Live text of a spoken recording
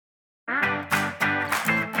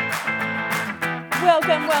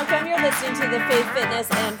Welcome, welcome. You're listening to the Faith, Fitness,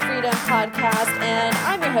 and Freedom podcast, and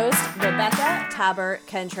I'm your host, Rebecca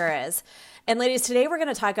Taber-Contreras. And ladies, today we're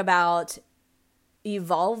going to talk about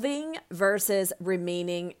evolving versus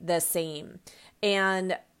remaining the same.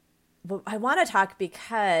 And I want to talk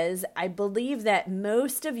because I believe that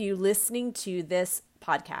most of you listening to this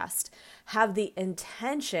podcast have the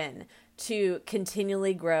intention to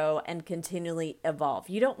continually grow and continually evolve.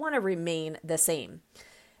 You don't want to remain the same.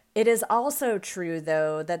 It is also true,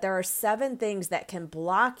 though, that there are 7 things that can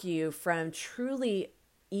block you from truly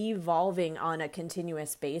evolving on a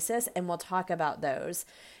continuous basis, and we'll talk about those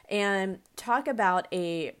and talk about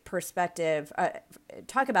a perspective,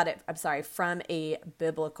 from a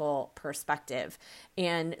biblical perspective,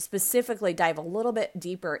 and specifically dive a little bit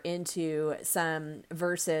deeper into some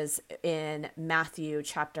verses in Matthew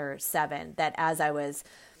chapter 7 that as I was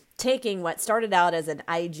taking what started out as an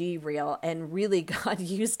IG reel and really God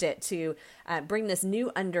used it to bring this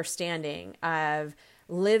new understanding of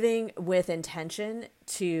living with intention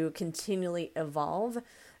to continually evolve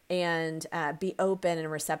and be open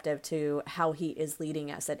and receptive to how he is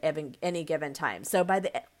leading us at any given time. So by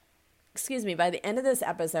the end of this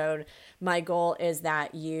episode, my goal is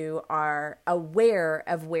that you are aware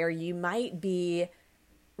of where you might be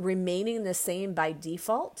remaining the same by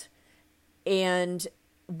default and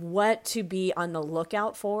what to be on the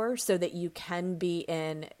lookout for so that you can be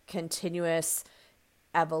in continuous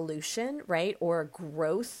evolution, right? Or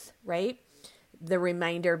growth, right? The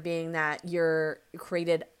reminder being that you're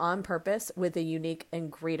created on purpose with a unique and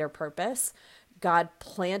greater purpose. God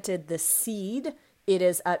planted the seed. It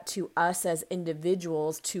is up to us as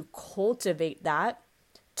individuals to cultivate that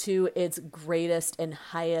to its greatest and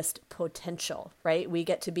highest potential, right? We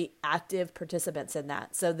get to be active participants in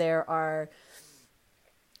that. So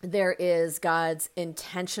there is God's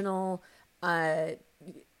intentional,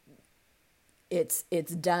 it's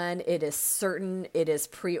done, it is certain, it is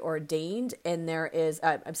preordained, and there is,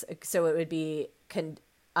 so it would be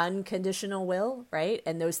unconditional will, right?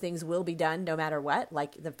 And those things will be done no matter what,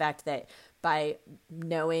 like the fact that by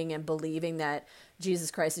knowing and believing that Jesus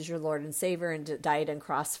Christ is your Lord and Savior and died on the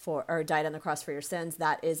cross for your sins,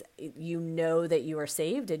 that is, you know that you are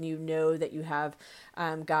saved and you know that you have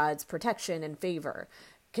God's protection and favor.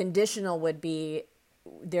 Conditional would be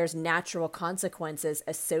there's natural consequences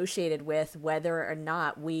associated with whether or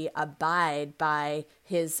not we abide by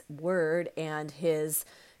his word and his,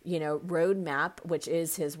 roadmap, which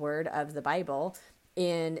is his word of the Bible,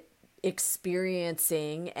 in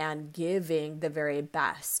experiencing and giving the very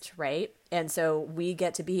best, right? And so we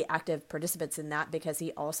get to be active participants in that because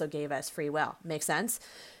he also gave us free will. Make sense?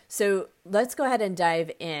 So let's go ahead and dive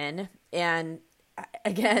in. And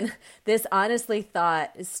again, this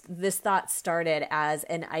thought started as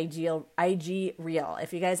an IG reel.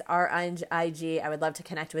 If you guys are on IG, I would love to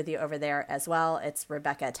connect with you over there as well. It's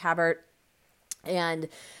Rebecca Tabert and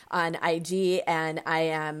on IG, and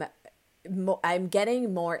I'm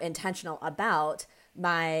getting more intentional about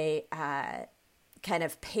my kind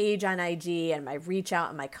of page on IG and my reach out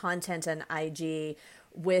and my content on IG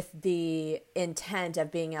with the intent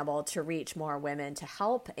of being able to reach more women to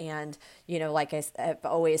help. And, like I've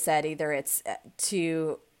always said, either it's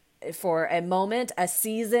for a moment, a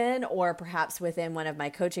season, or perhaps within one of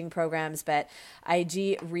my coaching programs, but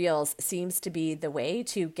IG Reels seems to be the way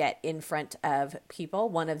to get in front of people,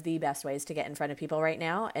 one of the best ways to get in front of people right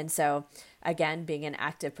now. And so again, being an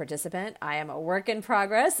active participant, I am a work in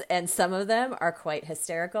progress, and some of them are quite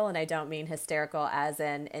hysterical. And I don't mean hysterical as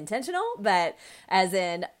in intentional, but as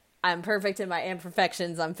in I'm perfect in my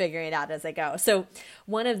imperfections. I'm figuring it out as I go. So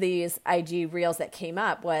one of these IG Reels that came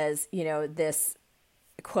up was, this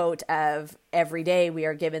quote of every day we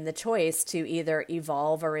are given the choice to either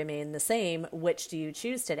evolve or remain the same. Which do you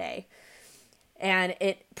choose today? And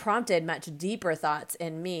it prompted much deeper thoughts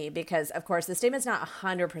in me because, of course, the statement's not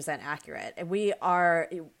 100% accurate. We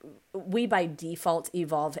by default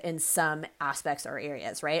evolve in some aspects or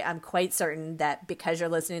areas, right? I'm quite certain that because you're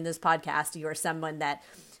listening to this podcast, you are someone that,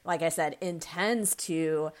 like I said, intends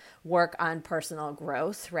to work on personal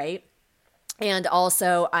growth, right? And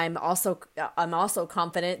also, I'm also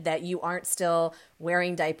confident that you aren't still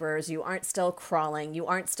wearing diapers, you aren't still crawling, you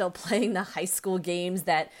aren't still playing the high school games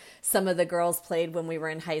that some of the girls played when we were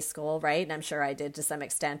in high school, right? And I'm sure I did to some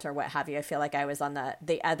extent or what have you. I feel like I was on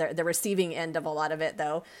the receiving end of a lot of it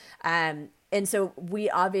though. And so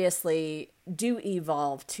we obviously do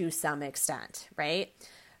evolve to some extent, right?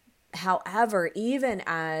 However, even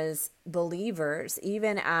as believers,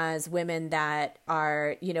 even as women that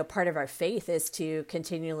are, part of our faith is to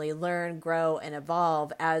continually learn, grow, and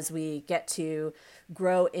evolve as we get to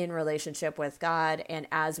grow in relationship with God, and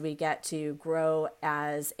as we get to grow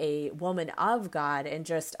as a woman of God and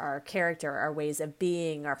just our character, our ways of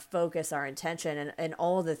being, our focus, our intention, and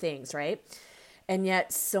all the things, right? And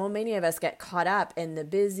yet so many of us get caught up in the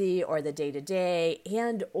busy or the day-to-day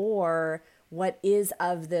and or what is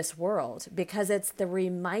of this world, because it's the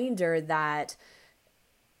reminder that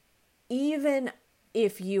even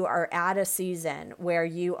if you are at a season where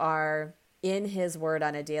you are in his word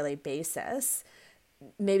on a daily basis,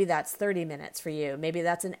 maybe that's 30 minutes for you, maybe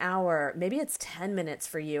that's an hour, maybe it's 10 minutes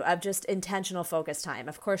for you of just intentional focus time.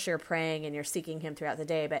 Of course, you're praying and you're seeking him throughout the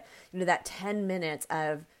day, but that 10 minutes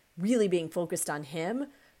of really being focused on him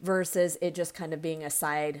versus it just kind of being a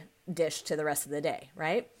side dish to the rest of the day,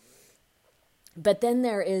 right? But then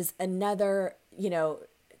there is another,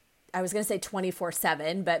 I was going to say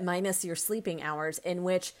 24/7, but minus your sleeping hours, in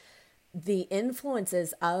which the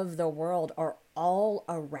influences of the world are all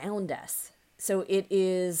around us. So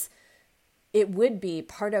it would be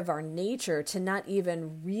part of our nature to not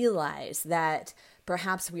even realize that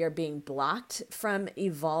perhaps we are being blocked from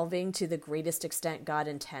evolving to the greatest extent God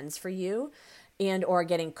intends for you, and or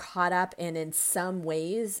getting caught up in some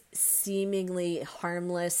ways seemingly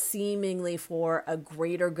harmless, seemingly for a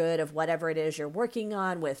greater good of whatever it is you're working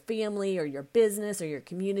on with family or your business or your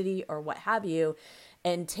community or what have you,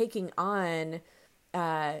 and taking on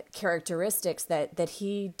characteristics that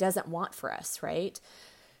he doesn't want for us, right?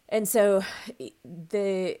 And so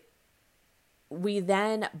we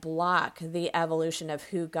then block the evolution of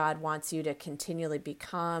who God wants you to continually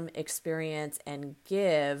become, experience, and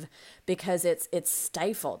give, because it's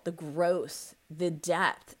stifled. The growth, the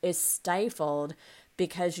depth is stifled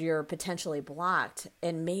because you're potentially blocked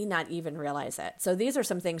and may not even realize it. So these are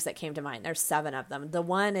some things that came to mind. There's 7 of them. The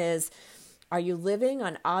one is, are you living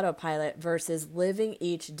on autopilot versus living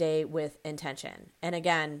each day with intention? And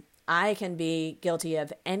again, I can be guilty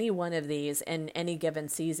of any one of these in any given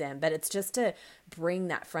season, but it's just to bring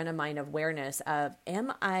that front of mind awareness of,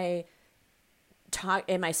 am I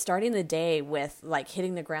starting the day with like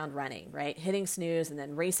hitting the ground running, right? Hitting snooze and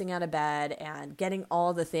then racing out of bed and getting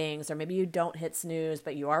all the things, or maybe you don't hit snooze,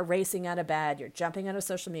 but you are racing out of bed, you're jumping out of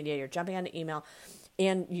social media, you're jumping on email,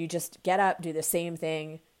 and you just get up, do the same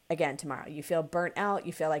thing again tomorrow. You feel burnt out,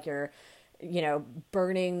 you feel like you're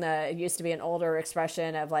burning it used to be an older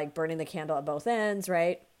expression of like burning the candle at both ends,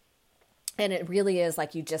 right? And it really is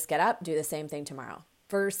like you just get up, do the same thing tomorrow,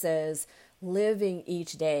 versus living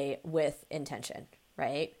each day with intention,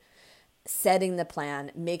 right? Setting the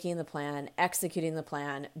plan, making the plan, executing the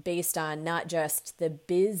plan based on not just the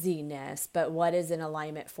busyness, but what is in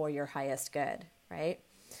alignment for your highest good, right?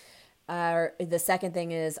 The second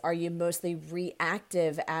thing is, are you mostly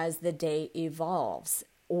reactive as the day evolves?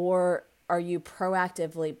 Or are you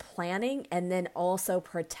proactively planning and then also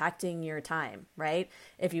protecting your time, right?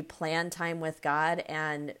 If you plan time with God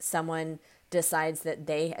and someone decides that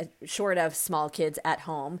they, short of small kids at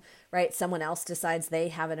home, right? Someone else decides they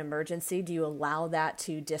have an emergency. Do you allow that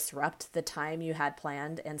to disrupt the time you had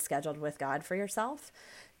planned and scheduled with God for yourself?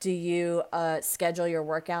 Do you schedule your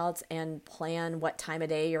workouts and plan what time of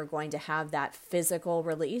day you're going to have that physical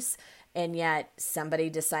release, and yet somebody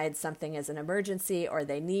decides something is an emergency or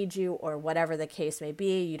they need you or whatever the case may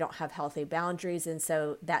be, you don't have healthy boundaries, and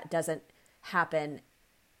so that doesn't happen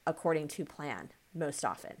according to plan most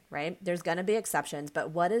often, right? There's going to be exceptions, but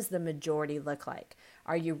what does the majority look like?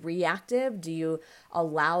 Are you reactive? Do you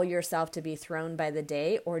allow yourself to be thrown by the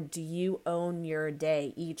day, or do you own your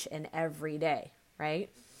day each and every day, right?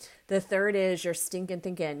 The third is your stinking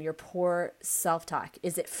thinking, your poor self-talk.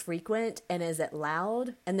 Is it frequent and is it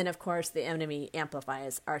loud? And then, of course, the enemy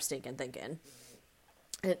amplifies our stinking thinking.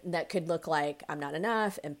 That could look like, I'm not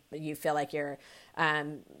enough, and you feel like you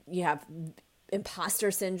have imposter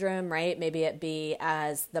syndrome, right? Maybe it be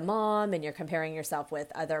as the mom and you're comparing yourself with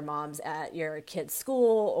other moms at your kid's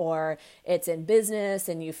school, or it's in business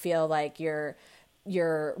and you feel like your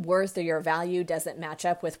worth or your value doesn't match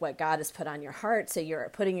up with what God has put on your heart. So you're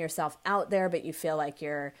putting yourself out there, but you feel like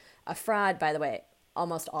you're a fraud. By the way,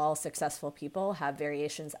 almost all successful people have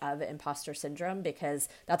variations of imposter syndrome, because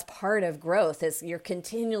that's part of growth, is you're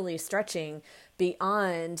continually stretching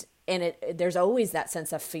beyond, and there's always that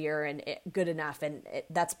sense of fear and good enough. And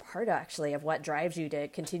that's part actually of what drives you to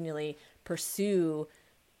continually pursue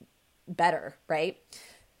better, right?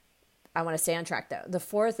 I want to stay on track though. The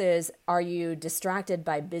fourth is, are you distracted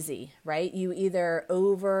by busy, right? You either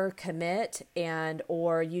overcommit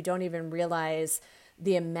or you don't even realize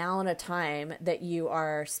the amount of time that you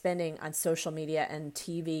are spending on social media and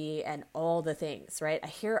TV and all the things, right? I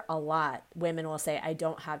hear a lot, women will say, I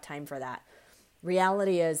don't have time for that.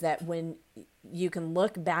 Reality is that when you can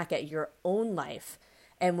look back at your own life,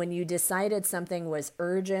 and when you decided something was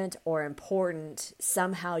urgent or important,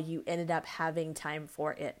 somehow you ended up having time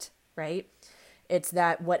for it, right? It's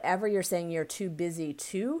that whatever you're saying you're too busy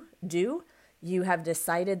to do, you have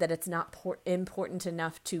decided that it's not important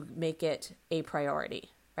enough to make it a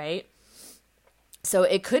priority, right? So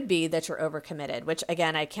it could be that you're overcommitted, which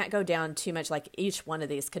again, I can't go down too much. Like each one of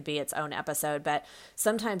these could be its own episode, but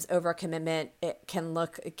sometimes overcommitment, it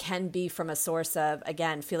can be from a source of,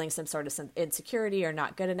 again, feeling some sort of insecurity or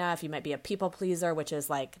not good enough. You might be a people pleaser, which is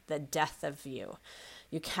like the death of you.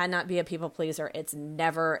 You cannot be a people pleaser. It's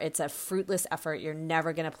a fruitless effort. You're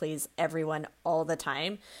never going to please everyone all the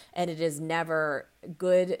time. And it is never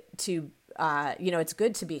good to it's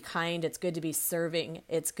good to be kind. It's good to be serving.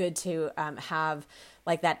 It's good to have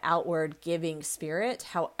like that outward giving spirit.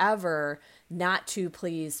 However, not to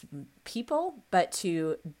please people, but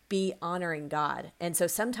to be honoring God. And so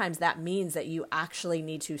sometimes that means that you actually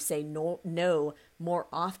need to say no more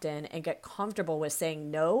often and get comfortable with saying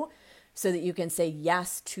no, so that you can say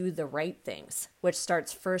yes to the right things, which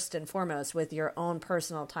starts first and foremost with your own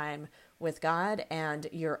personal time with God and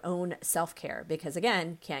your own self-care. Because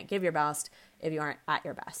again, can't give your best if you aren't at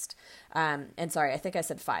your best. And sorry, I think I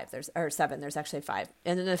said 7. There's actually 5.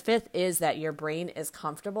 And then the 5th is that your brain is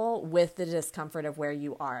comfortable with the discomfort of where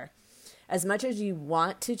you are. As much as you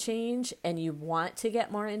want to change and you want to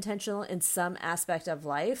get more intentional in some aspect of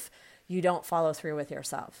life, you don't follow through with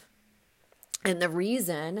yourself. And the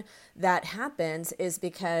reason that happens is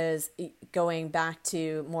because, going back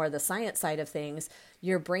to more the science side of things,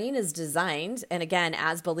 your brain is designed, and again,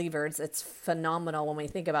 as believers, it's phenomenal when we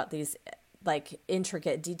think about these like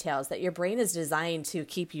intricate details, that your brain is designed to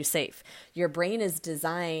keep you safe. Your brain is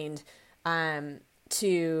designed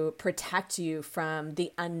to protect you from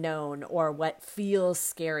the unknown or what feels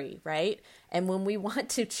scary, right? And when we want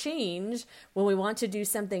to change, when we want to do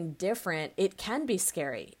something different, it can be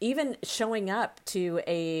scary. Even showing up to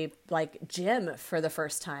a like gym for the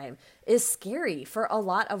first time is scary for a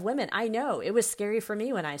lot of women. I know it was scary for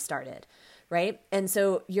me when I started, right? And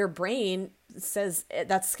so your brain says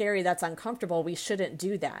that's scary, that's uncomfortable, we shouldn't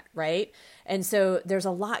do that, right? And so there's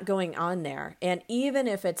a lot going on there. And even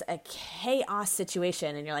if it's a chaos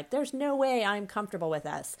situation and you're like, there's no way I'm comfortable with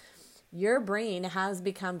this, your brain has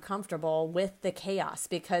become comfortable with the chaos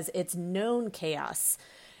because it's known chaos.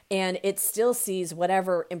 And it still sees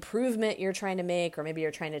whatever improvement you're trying to make, or maybe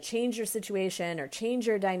you're trying to change your situation or change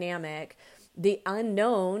your dynamic. The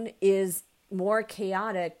unknown is more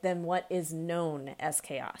chaotic than what is known as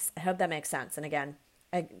chaos. I hope that makes sense. And again,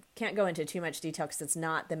 I can't go into too much detail because it's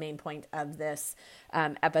not the main point of this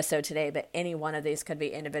episode today, but any one of these could be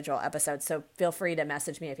individual episodes. So feel free to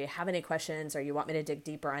message me if you have any questions or you want me to dig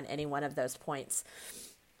deeper on any one of those points.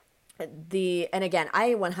 And again,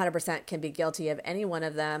 I 100% can be guilty of any one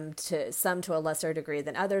of them, to some to a lesser degree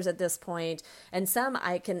than others at this point. And some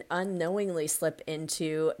I can unknowingly slip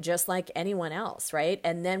into just like anyone else, right?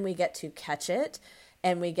 And then we get to catch it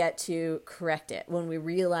and we get to correct it when we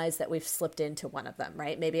realize that we've slipped into one of them,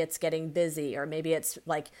 right? Maybe it's getting busy, or maybe it's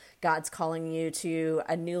like God's calling you to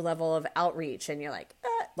a new level of outreach and you're like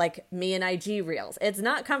me and IG Reels. It's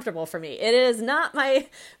not comfortable for me. It is not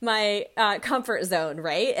my comfort zone,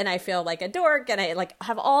 right? And I feel like a dork, and I like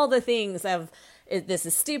have all the things of, this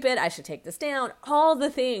is stupid, I should take this down. All the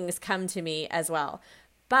things come to me as well.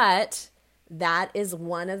 But that is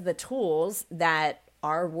one of the tools that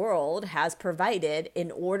our world has provided in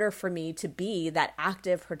order for me to be that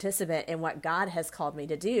active participant in what God has called me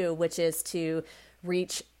to do, which is to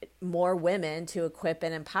reach more women, to equip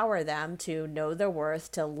and empower them to know their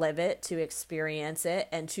worth, to live it, to experience it,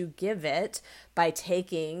 and to give it by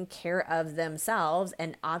taking care of themselves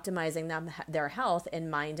and optimizing their health in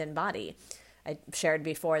mind and body. I shared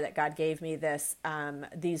before that God gave me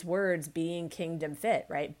these words, being kingdom fit,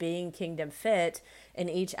 right? Being kingdom fit in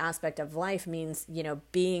each aspect of life means,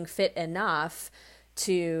 being fit enough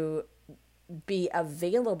to be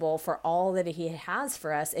available for all that He has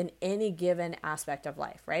for us in any given aspect of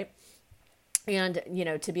life, right? And,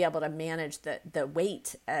 to be able to manage the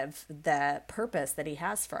weight of the purpose that He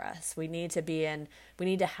has for us, we need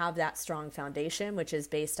to have that strong foundation, which is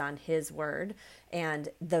based on His word and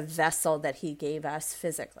the vessel that He gave us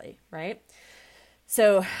physically, right?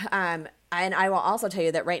 So, and I will also tell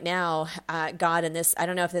you that right now, God, and this, I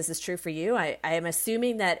don't know if this is true for you. I am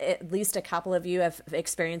assuming that at least a couple of you have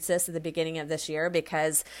experienced this at the beginning of this year,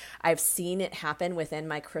 because I've seen it happen within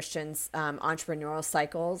my Christians entrepreneurial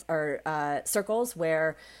cycles or circles,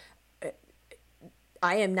 where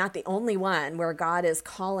I am not the only one where God is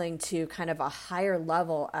calling to kind of a higher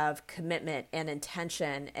level of commitment and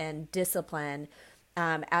intention and discipline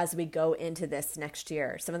as we go into this next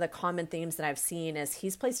year. Some of the common themes that I've seen is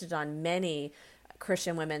he's placed it on many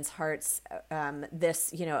Christian women's hearts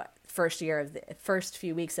this, first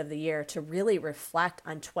few weeks of the year to really reflect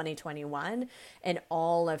on 2021 and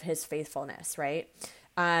all of his faithfulness, right?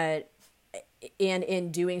 And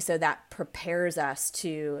in doing so, that prepares us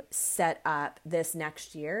to set up this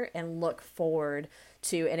next year and look forward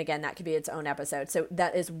to, and again, that could be its own episode. So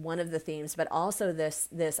that is one of the themes, but also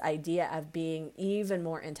this idea of being even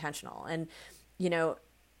more intentional. And,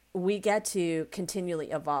 we get to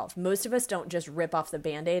continually evolve. Most of us don't just rip off the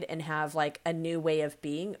Band-Aid and have like a new way of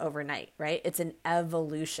being overnight, right? It's an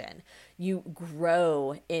evolution. You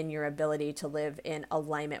grow in your ability to live in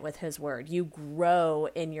alignment with his word. You grow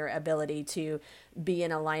in your ability to be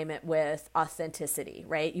in alignment with authenticity,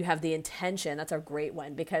 right? You have the intention. That's a great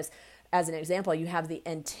one, because as an example, you have the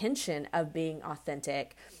intention of being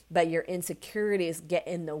authentic, but your insecurities get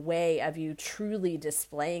in the way of you truly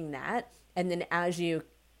displaying that. And then as you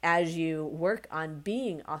work on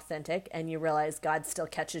being authentic and you realize God still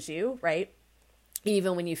catches you, right?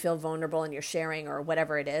 Even when you feel vulnerable and you're sharing or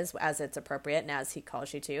whatever it is, as it's appropriate and as he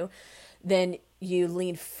calls you to, then you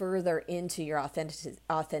lean further into your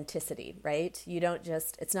authenticity, right? You don't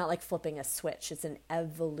just, it's not like flipping a switch. It's an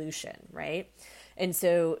evolution, right? And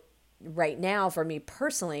so right now for me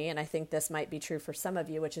personally, and I think this might be true for some of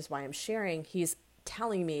you, which is why I'm sharing, he's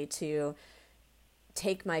telling me to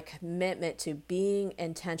take my commitment to being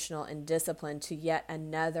intentional and disciplined to yet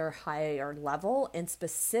another higher level, and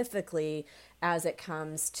specifically as it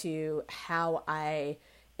comes to how I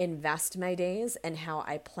invest my days and how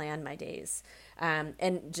I plan my days.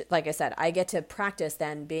 And like I said, I get to practice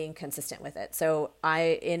then being consistent with it. So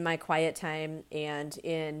in my quiet time and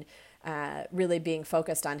in really being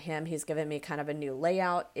focused on him, he's given me kind of a new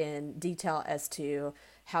layout in detail as to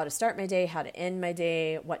how to start my day, how to end my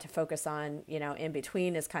day, what to focus on, in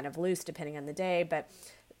between is kind of loose depending on the day, but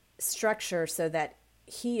structure so that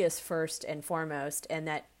he is first and foremost and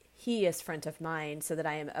that he is front of mind so that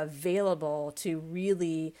I am available to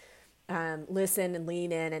really listen and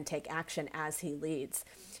lean in and take action as he leads.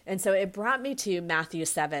 And so it brought me to Matthew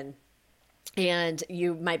 7. And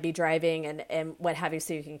you might be driving and what have you,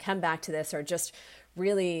 so you can come back to this or just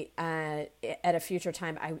really at a future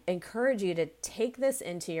time. I encourage you to take this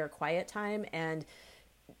into your quiet time and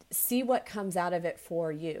see what comes out of it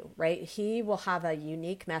for you, right? He will have a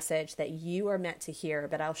unique message that you are meant to hear,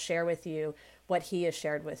 but I'll share with you what he has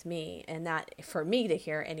shared with me, and that for me to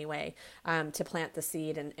hear anyway, to plant the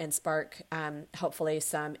seed and spark hopefully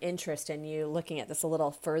some interest in you looking at this a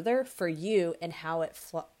little further for you and how it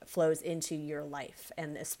flows into your life,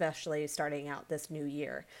 and especially starting out this new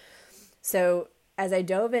year. So as I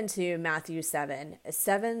dove into Matthew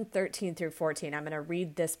 7:13 through 14, I'm going to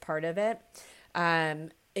read this part of it.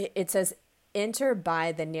 It says, "Enter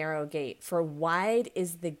by the narrow gate, for wide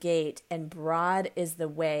is the gate and broad is the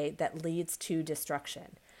way that leads to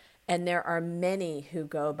destruction. And there are many who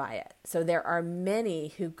go by it." So there are many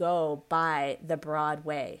who go by the broad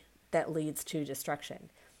way that leads to destruction,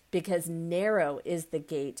 because narrow is the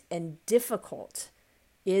gate and difficult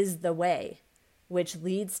is the way which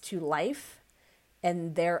leads to life,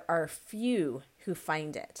 and there are few who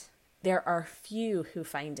find it. There are few who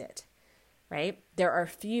find it. Right? There are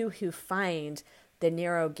few who find the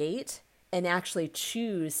narrow gate and actually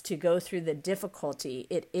choose to go through the difficulty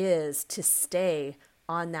it is to stay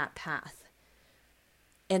on that path.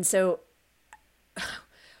 And so,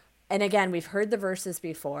 and again, we've heard the verses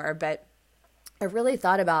before, but I really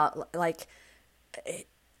thought about,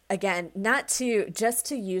 again, not to just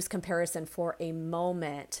to use comparison for a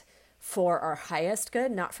moment for our highest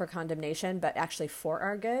good, not for condemnation, but actually for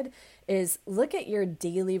our good, is look at your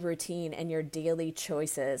daily routine and your daily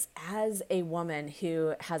choices as a woman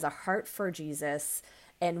who has a heart for Jesus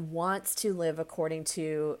and wants to live according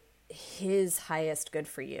to his highest good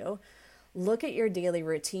for you. Look at your daily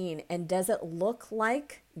routine, and does it look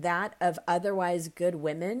like that of otherwise good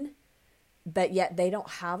women, but yet they don't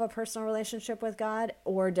have a personal relationship with God?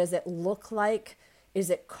 Or does it look like, is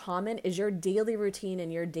it common? Is your daily routine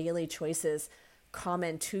and your daily choices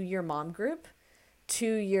common to your mom group,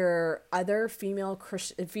 to your other female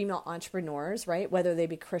entrepreneurs, right? Whether they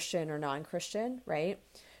be Christian or non-Christian, right?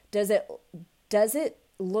 Does it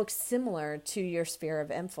look similar to your sphere of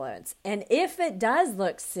influence? And if it does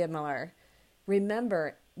look similar,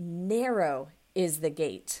 remember, narrow is the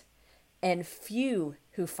gate and few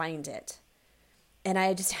who find it. And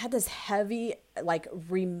I just had this heavy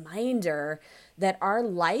reminder that our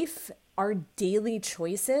life, our daily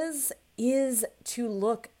choices, is to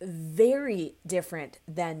look very different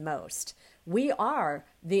than most. We are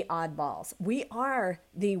the oddballs. We are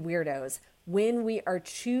the weirdos when we are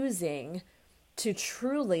choosing to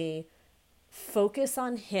truly focus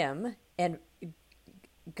on Him and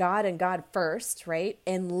God first, right?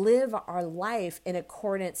 And live our life in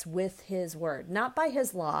accordance with His word, not by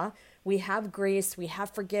His law. We have grace, we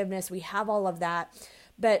have forgiveness, we have all of that,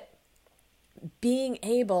 but being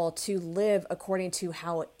able to live according to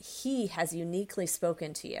how He has uniquely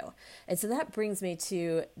spoken to you. And so that brings me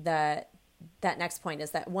to that next point,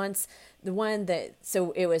 is that once the one that,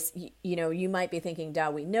 so it was, you might be thinking,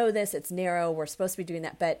 duh, we know this, it's narrow, we're supposed to be doing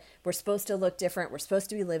that, but we're supposed to look different, we're supposed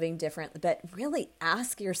to be living different. But really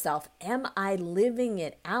ask yourself, am I living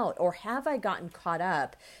it out, or have I gotten caught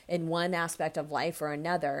up in one aspect of life or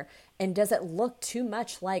another? And does it look too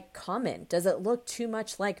much like common? Does it look too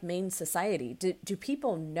much like main society? Do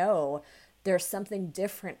people know there's something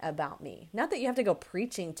different about me? Not that you have to go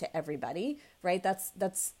preaching to everybody, right?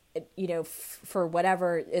 That's for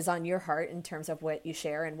whatever is on your heart in terms of what you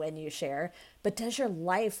share and when you share. But does your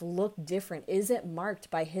life look different? Is it marked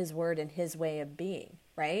by His word and His way of being,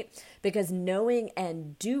 right? Because knowing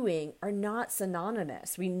and doing are not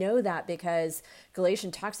synonymous. We know that because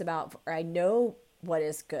Galatians talks about, I know what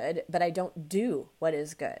is good, but I don't do what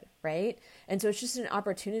is good, right? And so it's just an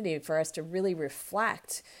opportunity for us to really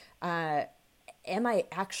reflect, am I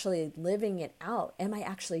actually living it out? Am I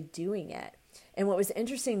actually doing it? And what was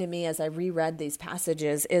interesting to me as I reread these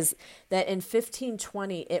passages is that in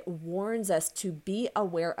 15:20, it warns us to be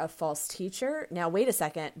aware of false teacher. Now, wait a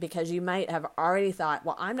second, because you might have already thought,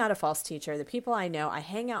 well, I'm not a false teacher. The people I know, I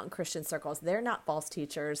hang out in Christian circles, they're not false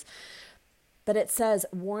teachers. But it says,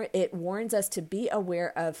 it warns us to be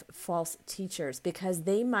aware of false teachers because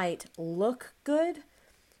they might look good,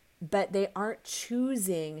 but they aren't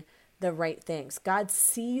choosing the right things. God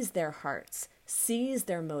sees their hearts, sees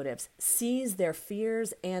their motives, sees their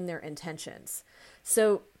fears and their intentions.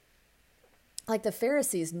 So like the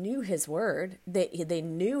Pharisees knew His word, they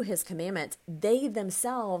knew His commandments. They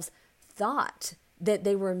themselves thought that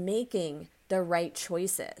they were making the right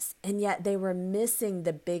choices, and yet they were missing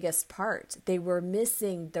the biggest part. They were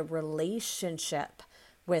missing the relationship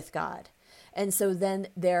with God. And so then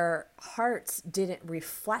their hearts didn't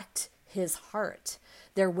reflect His heart.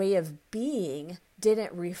 Their way of being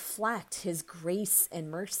didn't reflect His grace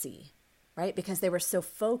and mercy, right? Because they were so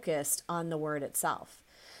focused on the word itself.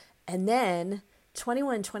 And then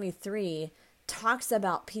 21:23 talks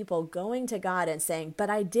about people going to God and saying, but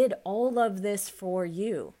I did all of this for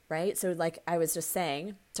you, right? So like I was just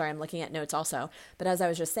saying, sorry, I'm looking at notes also, but as I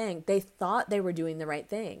was just saying, they thought they were doing the right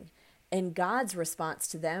thing. And God's response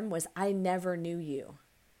to them was, I never knew you.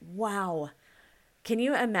 Wow. Can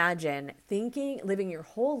you imagine living your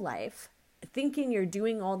whole life, thinking you're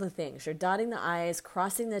doing all the things, you're dotting the I's,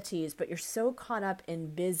 crossing the T's, but you're so caught up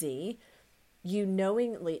and busy, you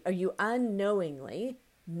knowingly or you unknowingly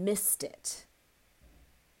missed it.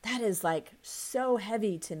 That is like so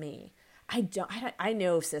heavy to me. I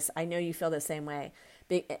know, sis, I know you feel the same way.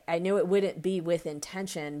 I know it wouldn't be with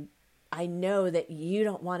intention. I know that you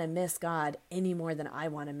don't want to miss God any more than I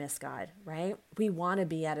want to miss God, right? We want to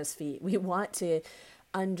be at His feet. We want to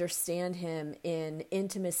understand Him in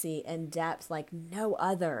intimacy and depth like no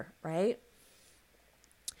other, right?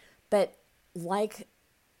 But like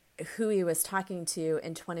who He was talking to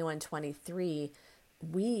in 21:23,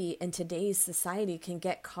 we in today's society can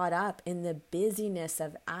get caught up in the busyness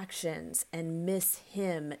of actions and miss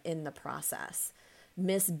Him in the process,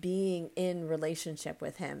 miss being in relationship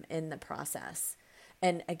with Him in the process.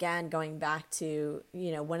 And again, going back to,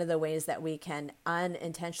 one of the ways that we can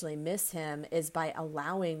unintentionally miss Him is by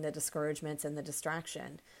allowing the discouragements and the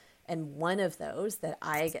distraction. And one of those that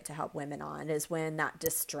I get to help women on is when that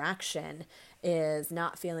distraction is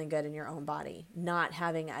not feeling good in your own body, not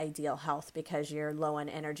having ideal health because you're low on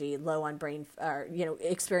energy, low on brain, or,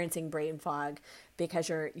 experiencing brain fog because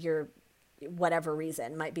you're whatever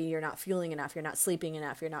reason. Might be you're not fueling enough, you're not sleeping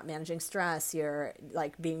enough, you're not managing stress, you're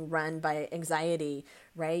like being run by anxiety,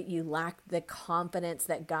 right? You lack the confidence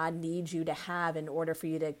that God needs you to have in order for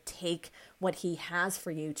you to take what He has for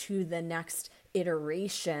you to the next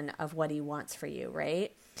iteration of what He wants for you,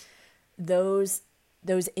 right? Those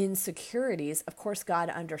insecurities, of course, God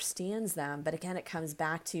understands them, but again, it comes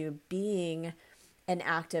back to being an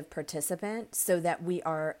active participant so that we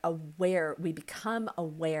are aware, we become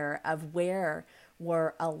aware of where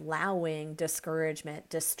we're allowing discouragement,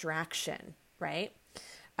 distraction, right?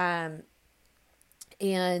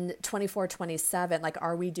 And 24/27, like,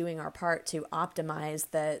 are we doing our part to optimize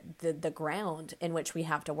the ground in which we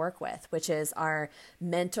have to work with, which is our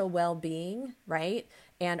mental well-being, right?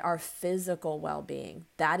 And our physical well-being.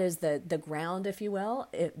 That is the ground, if you will,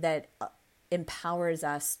 that empowers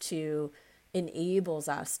us to, enables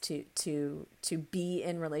us to be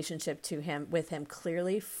in relationship to him, with him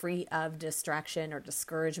clearly, free of distraction or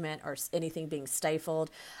discouragement or anything being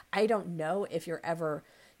stifled. I don't know if you're ever,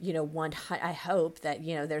 I hope that,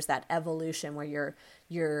 there's that evolution where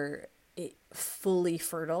you're fully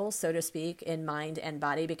fertile, so to speak, in mind and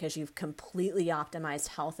body, because you've completely optimized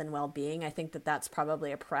health and well-being. I think that that's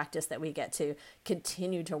probably a practice that we get to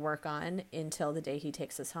continue to work on until the day he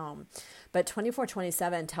takes us home. But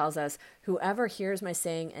 24/27 tells us, whoever hears my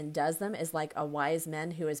saying and does them is like a wise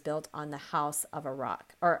man who is built on the house of a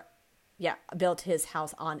rock, built his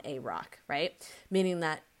house on a rock, right? Meaning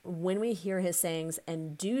that when we hear his sayings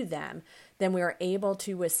and do them, then we are able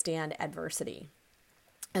to withstand adversity.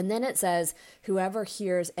 And then it says, whoever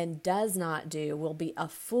hears and does not do will be a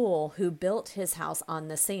fool who built his house on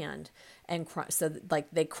the sand. And so like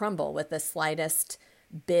they crumble with the slightest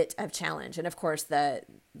bit of challenge. And of course, let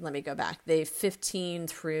me go back, the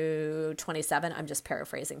 15-27, I'm just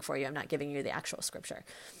paraphrasing for you. I'm not giving you the actual scripture.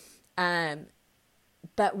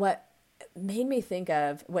 But what this made me think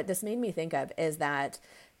of is that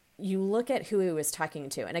you look at who he was talking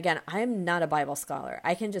to. And again, I'm not a Bible scholar.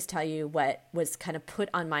 I can just tell you what was kind of put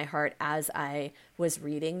on my heart as I was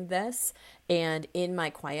reading this and in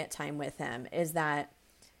my quiet time with him, is that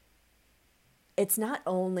it's not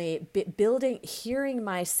only hearing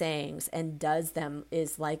my sayings and does them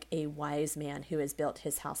is like a wise man who has built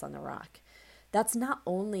his house on the rock. That's not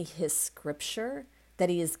only his scripture that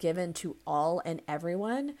he has given to all and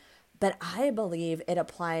everyone, but I believe it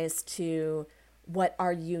applies to what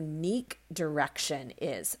our unique direction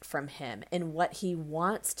is from him and what he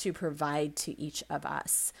wants to provide to each of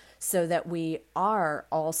us, so that we are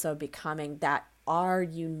also becoming our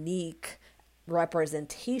unique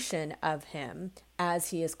representation of him as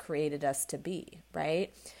he has created us to be,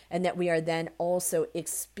 right? And that we are then also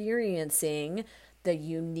experiencing the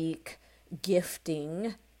unique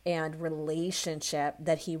gifting and relationship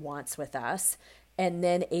that he wants with us, and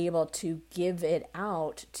then able to give it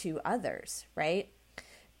out to others, right?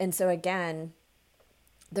 And so again,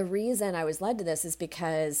 the reason I was led to this is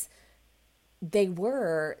because they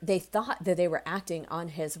thought that they were acting on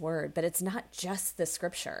his word, but it's not just the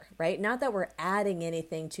scripture, right? Not that we're adding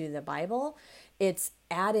anything to the Bible. It's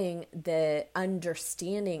adding the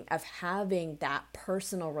understanding of having that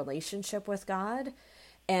personal relationship with God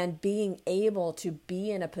and being able to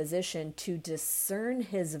be in a position to discern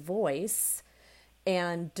his voice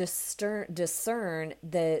and discern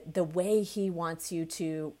the way he wants you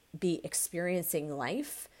to be experiencing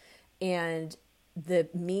life and the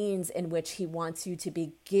means in which he wants you to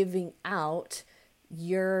be giving out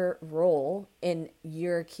your role in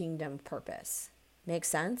your kingdom purpose. Make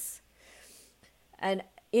sense? And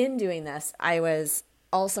in doing this, I was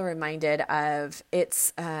also reminded of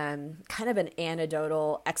it's kind of an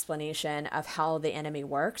anecdotal explanation of how the enemy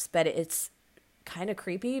works, but it's kind of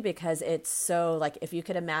creepy because it's so, like, if you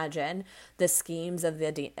could imagine the schemes of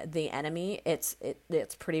the enemy, it's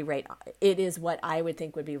pretty right on. It is what I would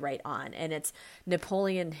think would be right on. And it's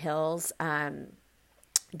Napoleon Hill's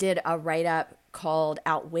did a write-up called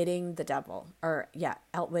Outwitting the Devil,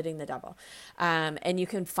 Outwitting the Devil. And you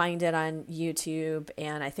can find it on YouTube,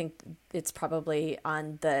 and I think it's probably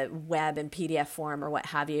on the web in PDF form or what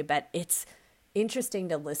have you, but it's interesting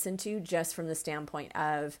to listen to just from the standpoint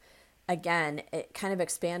of, again, it kind of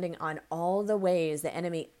expanding on all the ways the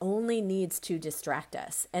enemy only needs to distract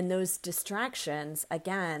us. And those distractions,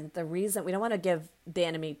 again, the reason we don't want to give the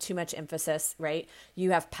enemy too much emphasis, right?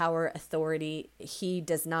 You have power, authority. He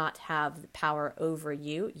does not have power over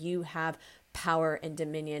you. You have power and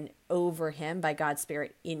dominion over him by God's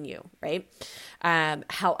Spirit in you, right?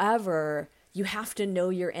 However, you have to know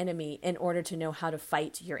your enemy in order to know how to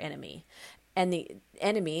fight your enemy. And the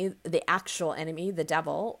enemy, the actual enemy, the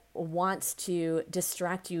devil, wants to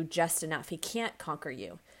distract you just enough. He can't conquer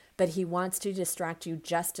you, but he wants to distract you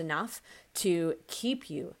just enough to keep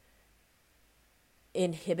you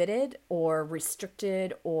inhibited or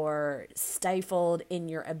restricted or stifled in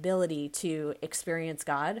your ability to experience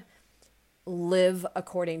God, live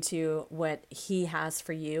according to what he has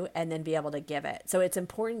for you, and then be able to give it. So it's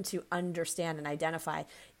important to understand and identify,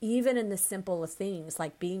 even in the simple things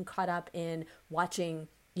like being caught up in watching,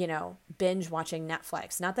 binge watching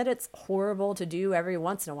Netflix. Not that it's horrible to do every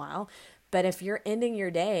once in a while, but if you're ending your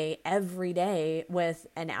day every day with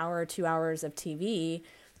an hour or 2 hours of TV,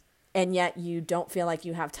 and yet you don't feel like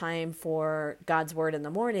you have time for God's word in the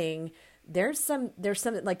morning, there's some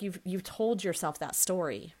like you've told yourself that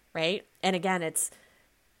story, right? And again, it's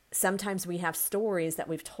sometimes we have stories that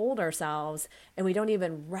we've told ourselves and we don't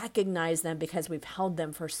even recognize them because we've held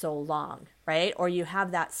them for so long, right? Or you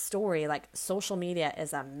have that story, like social media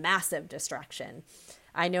is a massive distraction.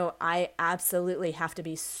 I know I absolutely have to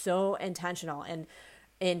be so intentional and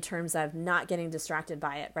in terms of not getting distracted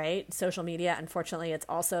by it, right? Social media, unfortunately, it's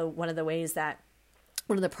also one of the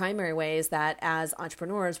primary ways that as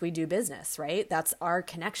entrepreneurs we do business, right? That's our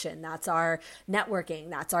connection. That's our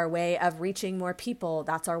networking. That's our way of reaching more people.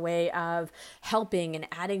 That's our way of helping and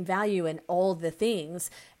adding value and all the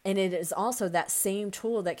things. And it is also that same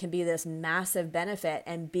tool that can be this massive benefit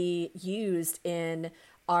and be used in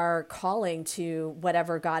our calling to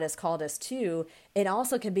whatever God has called us to. It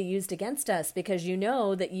also can be used against us because you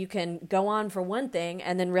know that you can go on for one thing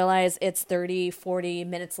and then realize it's 30, 40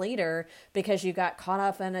 minutes later because you got caught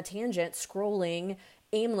up on a tangent scrolling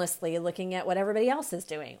aimlessly looking at what everybody else is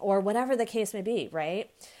doing or whatever the case may be, right?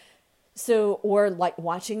 So, or like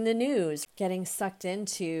watching the news, getting sucked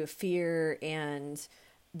into fear and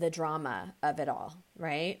the drama of it all,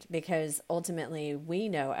 right? Because ultimately we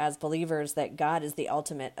know as believers that God is the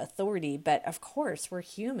ultimate authority, but of course we're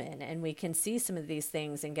human and we can see some of these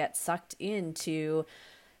things and get sucked into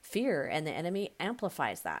fear, and the enemy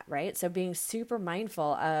amplifies that, right? So being super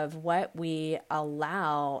mindful of what we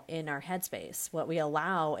allow in our headspace, what we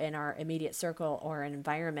allow in our immediate circle or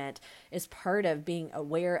environment is part of being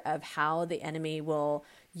aware of how the enemy will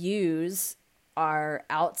use our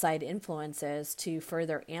outside influences to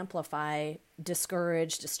further amplify,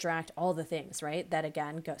 discourage, distract, all the things, right? That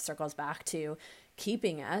again circles back to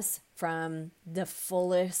keeping us from the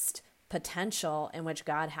fullest potential in which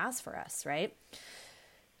God has for us, right?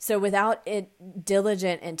 So without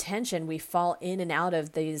diligent intention, we fall in and out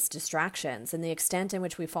of these distractions. And the extent in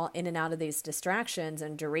which we fall in and out of these distractions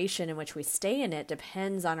and duration in which we stay in it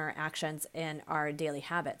depends on our actions and our daily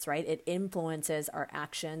habits, right? It influences our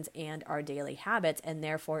actions and our daily habits, and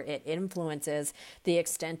therefore it influences the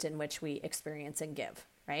extent in which we experience and give,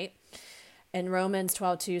 right? And Romans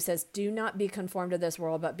 12:2 says, "Do not be conformed to this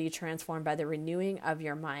world, but be transformed by the renewing of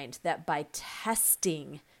your mind, that by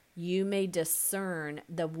testing you may discern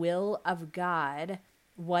the will of God,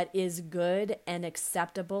 what is good and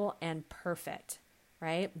acceptable and perfect,"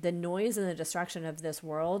 right? The noise and the distraction of this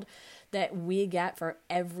world that we get for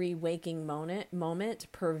every waking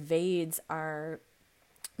moment pervades our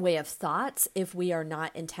way of thoughts if we are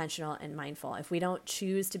not intentional and mindful. If we don't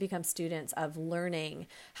choose to become students of learning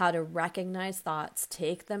how to recognize thoughts,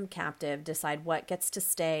 take them captive, decide what gets to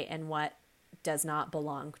stay and what does not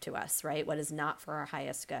belong to us, right? What is not for our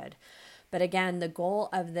highest good. But again, the goal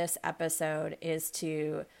of this episode is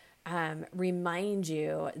to remind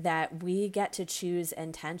you that we get to choose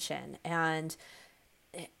intention. And,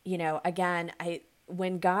 you know, again,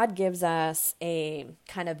 when God gives us a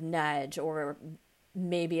kind of nudge, or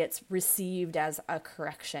maybe it's received as a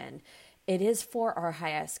correction, it is for our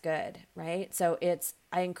highest good, right? So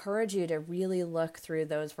I encourage you to really look through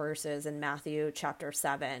those verses in Matthew chapter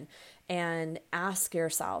 7 and ask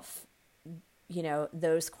yourself, you know,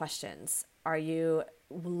 those questions. Are you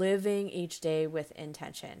living each day with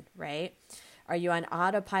intention, right? Are you on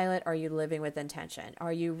autopilot? Are you living with intention?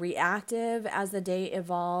 Are you reactive as the day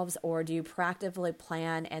evolves, or do you proactively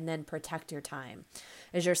plan and then protect your time?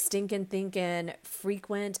 Is your stinking thinking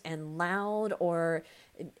frequent and loud, or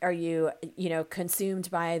are you, consumed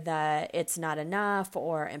by the it's not enough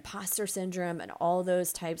or imposter syndrome and all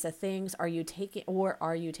those types of things? Are you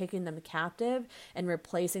taking them captive and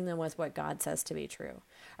replacing them with what God says to be true?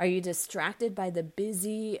 Are you distracted by the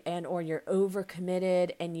busy or you're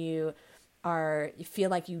overcommitted and you feel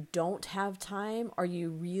like you don't have time? Are you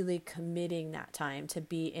really committing that time to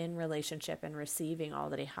be in relationship and receiving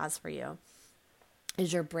all that He has for you?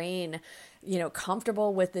 Is your brain,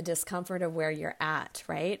 comfortable with the discomfort of where you're at,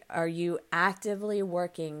 right? Are you actively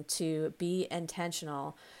working to be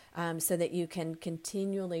intentional so that you can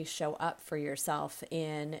continually show up for yourself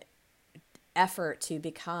in effort to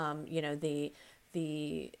become,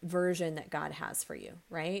 the version that God has for you,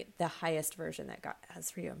 right? The highest version that God has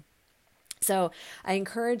for you. So I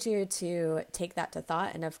encourage you to take that to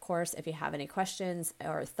thought. And of course, if you have any questions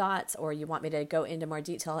or thoughts, or you want me to go into more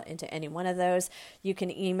detail into any one of those, you can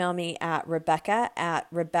email me at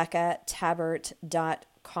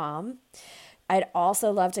rebecca@rebeccatabert.com. I'd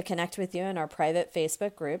also love to connect with you in our private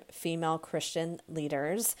Facebook group, Female Christian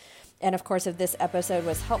Leaders. And of course, if this episode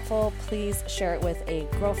was helpful, please share it with a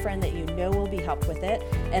girlfriend that you know will be helped with it,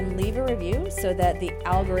 and leave a review so that the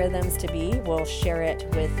algorithms to be will share it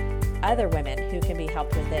with other women who can be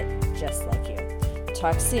helped with it just like you.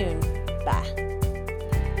 Talk soon. Bye.